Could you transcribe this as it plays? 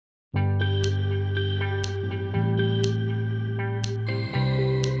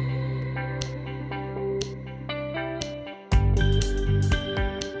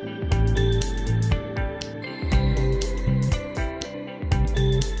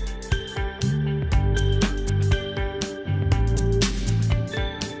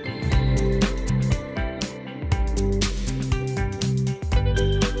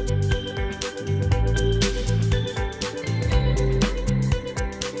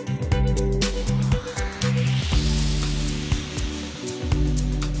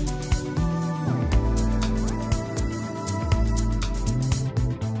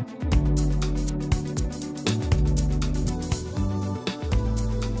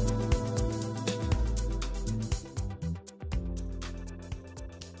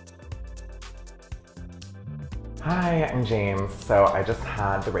Hi, I'm James. So I just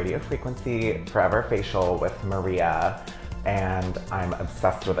had the Radio Frequency Forever Facial with Maria, and I'm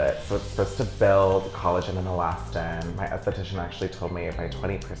obsessed with it. So it's supposed to build collagen and elastin. My esthetician actually told me by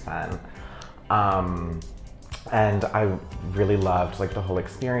 20%. And I really loved like the whole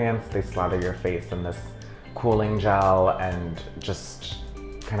experience. They slather your face in this cooling gel and just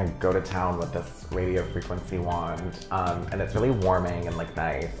kind of go to town with this radio frequency wand. And it's really warming and like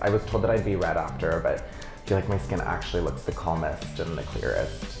nice. I was told that I'd be red after, but I feel like my skin actually looks the calmest and the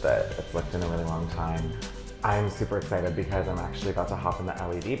clearest that it's looked in a really long time. I'm super excited because I'm actually about to hop in the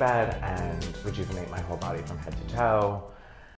LED bed and rejuvenate my whole body from head to toe.